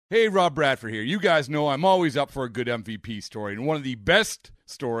Hey, Rob Bradford here. You guys know I'm always up for a good MVP story, and one of the best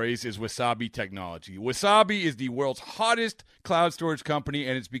stories is Wasabi Technology. Wasabi is the world's hottest cloud storage company,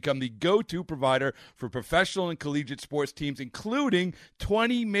 and it's become the go-to provider for professional and collegiate sports teams, including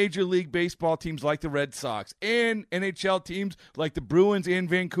 20 Major League Baseball teams like the Red Sox and NHL teams like the Bruins and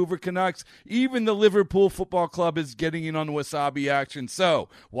Vancouver Canucks. Even the Liverpool Football Club is getting in on the Wasabi action. So,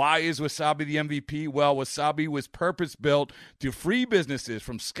 why is Wasabi the MVP? Well, Wasabi was purpose-built to free businesses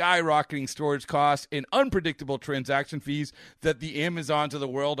from skyrocketing storage costs and unpredictable transaction fees that the Amazons of the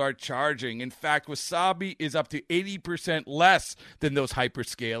world are charging. In fact, Wasabi is up to 80% less than those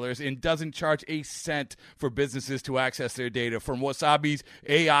hyperscalers and doesn't charge a cent for businesses to access their data. From Wasabi's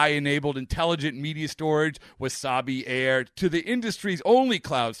AI-enabled intelligent media storage, Wasabi Air, to the industry's only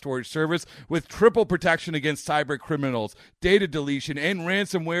cloud storage service with triple protection against cyber criminals, data deletion, and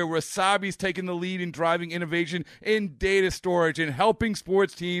ransomware, Wasabi's taken the lead in driving innovation in data storage and helping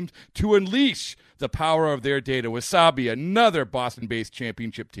sports teams to unleash the power of their data. Wasabi, another Boston-based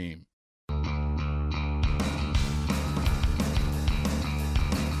championship team.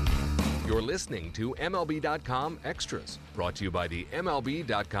 You're listening to MLB.com Extras, brought to you by the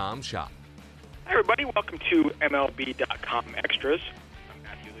MLB.com shop. Hi, everybody. Welcome to MLB.com Extras. I'm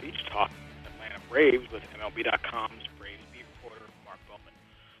Matthew Leach, talking Atlanta Braves with MLB.com's Braves beat reporter Mark Bowman.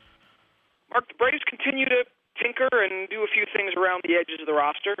 Mark, the Braves continue to tinker and do a few things around the edges of the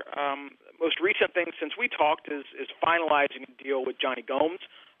roster. Most recent thing since we talked is finalizing a deal with Johnny Gomes.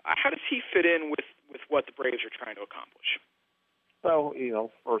 How does he fit in with what the Braves are trying to accomplish? So,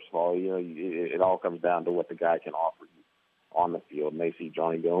 first of all, it all comes down to what the guy can offer you on the field. And they see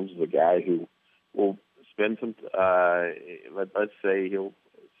Johnny Gomes as a guy who will spend some, let's say he'll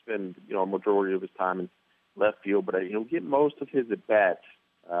spend, a majority of his time in left field, but he'll get most of his at-bats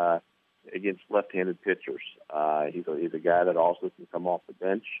against left-handed pitchers. He's a guy that also can come off the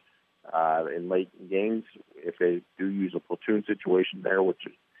bench in late games if they do use a platoon situation there, which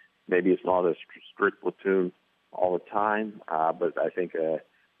maybe it's not a strict platoon all the time, but I think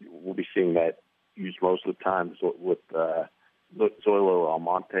we'll be seeing that used most of the time with Zoilo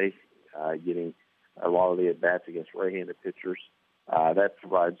Almonte getting a lot of the at-bats against right-handed pitchers. That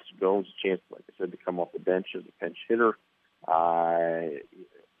provides Gomes a chance, like I said, to come off the bench as a pinch hitter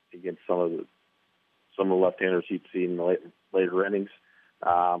against some of the left-handers he'd see in the later innings.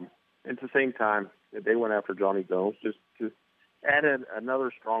 At the same time, they went after Johnny Gomes just to add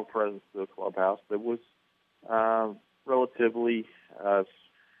another strong presence to the clubhouse that was relatively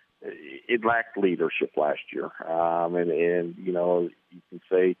it lacked leadership last year. And you can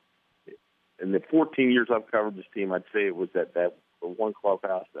say in the 14 years I've covered this team, I'd say it was that the one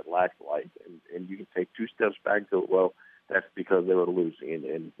clubhouse that lacked life. And you can take two steps back to, well, that's because they were losing.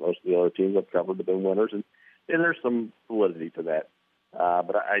 And most of the other teams I've covered have been winners. And there's some validity to that.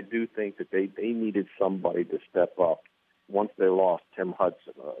 But I do think that they needed somebody to step up once they lost Tim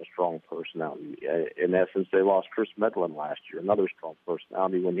Hudson, a strong personality. In essence, they lost Chris Medlin last year, another strong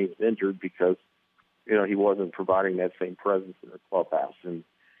personality, when he was injured because, he wasn't providing that same presence in the clubhouse. And,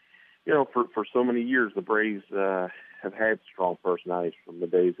 for so many years, the Braves have had strong personalities from the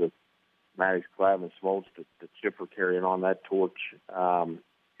days of Maddox, Glavine, Smoltz to Chipper carrying on that torch.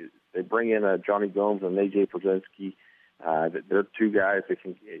 They bring in Johnny Gomes and A.J. Pierzynski. They're two guys that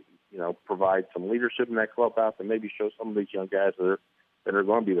can, provide some leadership in that clubhouse and maybe show some of these young guys that are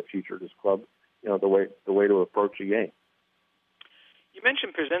going to be the future of this club, the way to approach the game. You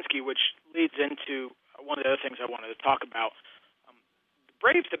mentioned Pierzynski, which leads into one of the other things I wanted to talk about. The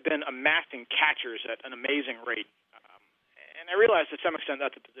Braves have been amassing catchers at an amazing rate. And I realize to some extent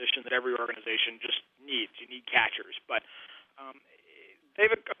that's a position that every organization just needs. You need catchers. But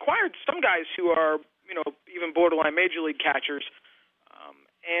they've acquired some guys who are, even borderline major league catchers.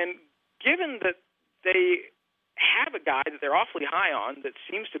 And given that they have a guy that they're awfully high on that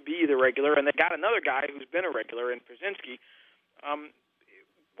seems to be the regular, and they got another guy who's been a regular in Pierzynski, is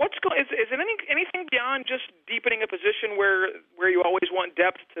it anything beyond just deepening a position where you always want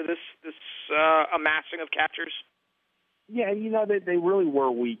depth to this amassing of catchers? Yeah, they really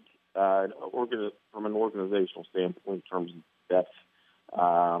were weak from an organizational standpoint in terms of depth.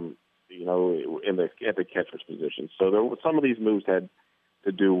 At the catcher's position. So some of these moves had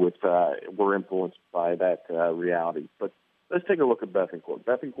to do with were influenced by that reality. But let's take a look at Bethancourt.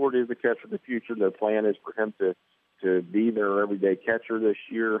 Bethancourt is the catcher of the future. Their plan is for him to be their everyday catcher this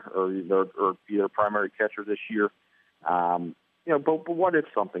year, or be their primary catcher this year. But what if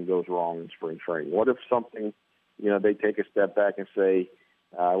something goes wrong in spring training? What if something, they take a step back and say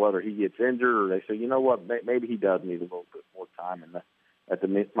whether he gets injured, or they say, maybe he does need a little bit more time at the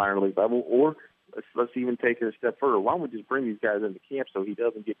minor league level, or let's even take it a step further. Why don't we just bring these guys into camp so he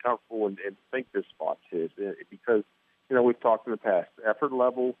doesn't get comfortable and think this spot's his? Because, we've talked in the past, effort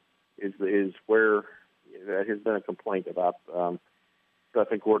level is where that has been a complaint about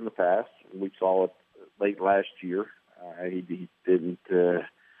Stephen Gordon in the past. We saw it late last year. He didn't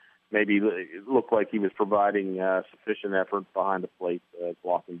maybe look like he was providing sufficient effort behind the plate,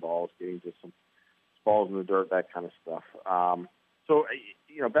 blocking balls, getting just some balls in the dirt, that kind of stuff. So,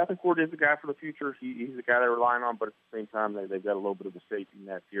 Bethencourt is the guy for the future. He's the guy they're relying on, but at the same time, they've got a little bit of a safety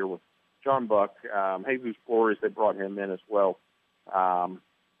net here with John Buck. Jesus Flores, they brought him in as well.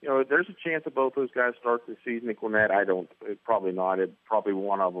 There's a chance that both those guys start the season at Gwinnett. Probably not. Probably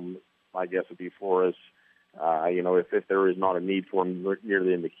one of them, my guess would be Flores. If there is not a need for him near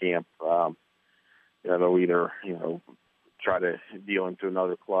the end of camp, they'll either, try to deal him to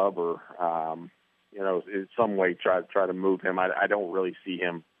another club or, in some way try to move him. I don't really see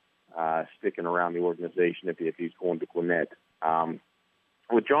him sticking around the organization if he's going to Gwinnett.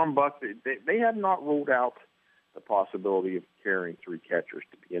 With John Buck, they have not ruled out the possibility of carrying 3 catchers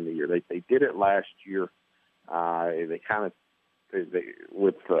to begin the year. They did it last year. Their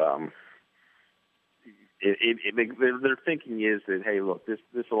thinking is that, hey, look, this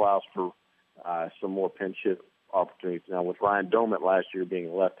allows for some more pinch hit opportunities. Now, with Ryan Domet last year being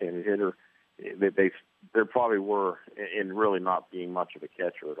a left-handed hitter, there probably were in really not being much of a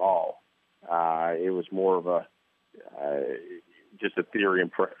catcher at all. It was more of a just a theory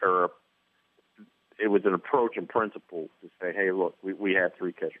it was an approach and principle to say, hey, look, we have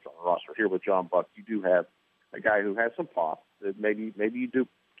 3 catchers on the roster. Here with John Buck, you do have a guy who has some pop. That maybe you do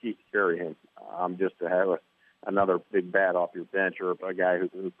carry him just to have another big bat off your bench or a guy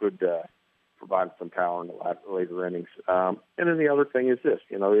who could provide some power in the later innings. And then the other thing is this,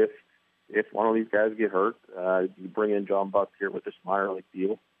 if one of these guys get hurt, you bring in John Buck here with this minor league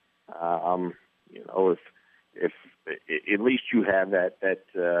deal. If at least you have that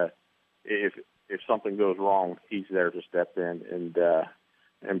if something goes wrong, he's there to step in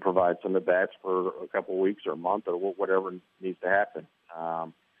and provide some at bats for a couple of weeks or a month or whatever needs to happen.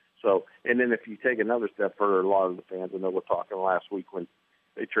 And then if you take another step further, a lot of the fans, I know we're talking last week when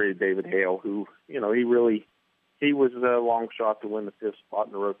they traded David Hale, who, he was a long shot to win the 5th spot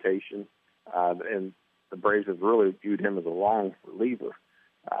in the rotation. And the Braves have really viewed him as a long reliever.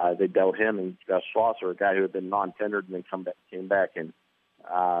 They dealt him and Gus Schlosser, a guy who had been non-tendered and then came back and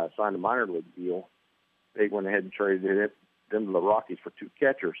signed a minor league deal. They went ahead and traded them to the Rockies for 2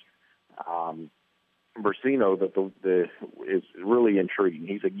 catchers. Bursino is really intriguing.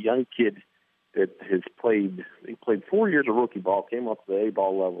 He's a young kid that has played 4 years of rookie ball, came up to the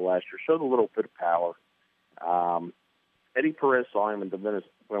A-ball level last year, showed a little bit of power. Eddie Perez saw him in the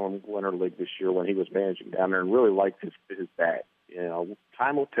Venezuelan Winter League this year when he was managing down there and really liked his bat.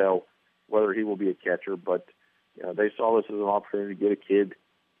 Time will tell whether he will be a catcher, but they saw this as an opportunity to get a kid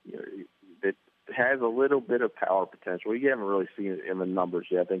that has a little bit of power potential. You haven't really seen it in the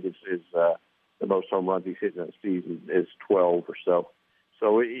numbers yet. I think it's the most home runs he's hit in a season is 12 or so.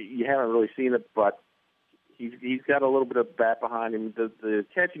 So you haven't really seen it, but he's got a little bit of bat behind him. The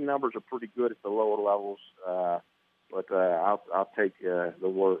catching numbers are pretty good at the lower levels, but I'll take the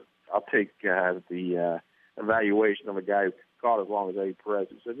evaluation of a guy who caught as long as Eddie Perez.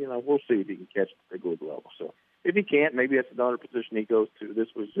 He said, we'll see if he can catch the big league level. So if he can't, maybe that's another position he goes to.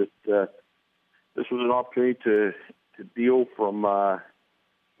 This was an opportunity to deal from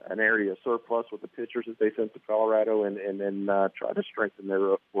an area of surplus with the pitchers that they sent to Colorado and then try to strengthen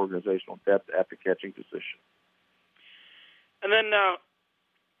their organizational depth at the catching position. And then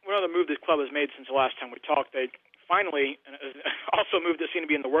one other move this club has made since the last time we talked, they finally, also a move that seemed to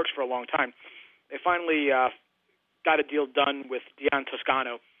be in the works for a long time, they finally got a deal done with Dion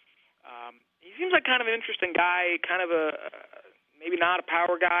Toscano. He seems like kind of an interesting guy, kind of maybe not a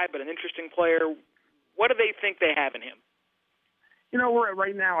power guy, but an interesting player. What do they think they have in him?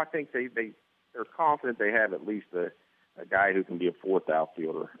 Right now I think they're confident they have at least a guy who can be a 4th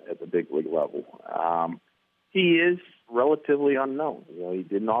outfielder at the big league level. He is relatively unknown. He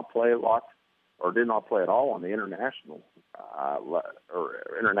did not play a lot or did not play at all on the international or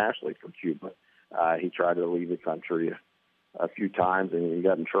internationally for Cuba. He tried to leave the country a few times and he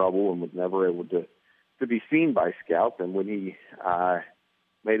got in trouble and was never able to be seen by scouts. And when he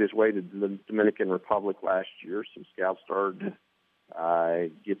made his way to the Dominican Republic last year, some scouts started to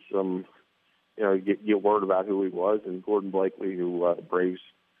get word about who he was. And Gordon Blakely, who the Braves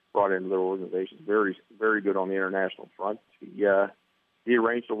brought into their organization, is very, very good on the international front. He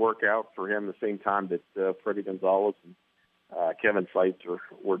arranged a workout for him the same time that Freddie Gonzalez and Kevin Seitz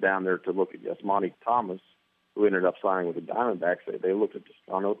were down there to look at Yasmani Thomas, who ended up signing with the Diamondbacks. They looked at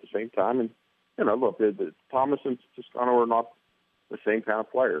Toscano at the same time, and look, the Thomas and Toscano are not the same kind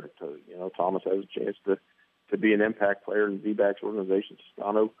of player. Thomas has a chance to be an impact player in the D-backs organization.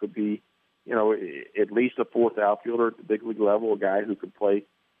 Toscano could be, at least a fourth outfielder at the big league level, a guy who could play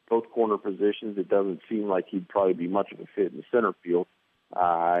both corner positions. It doesn't seem like he'd probably be much of a fit in the center field.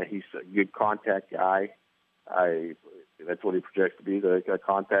 He's a good contact guy. That's what he projects to be, a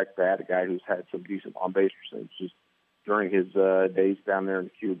contact bat, a guy who's had some decent on-base percentages during his days down there in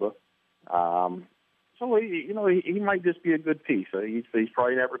Cuba. So, he might just be a good piece. He's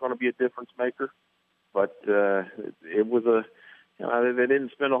probably never going to be a difference maker, but it was they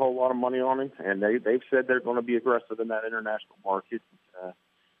didn't spend a whole lot of money on him, and they've said they're going to be aggressive in that international market.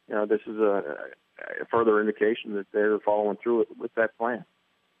 This is a further indication that they're following through with that plan.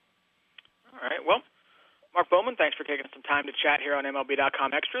 All right. Well, Mark Bowman, thanks for taking some time to chat here on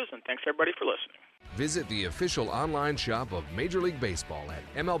MLB.com Extras, and thanks everybody for listening. Visit the official online shop of Major League Baseball at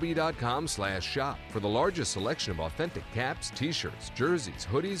MLB.com/shop for the largest selection of authentic caps, t-shirts, jerseys,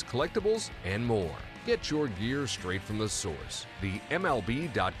 hoodies, collectibles, and more. Get your gear straight from the source. The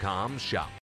MLB.com shop.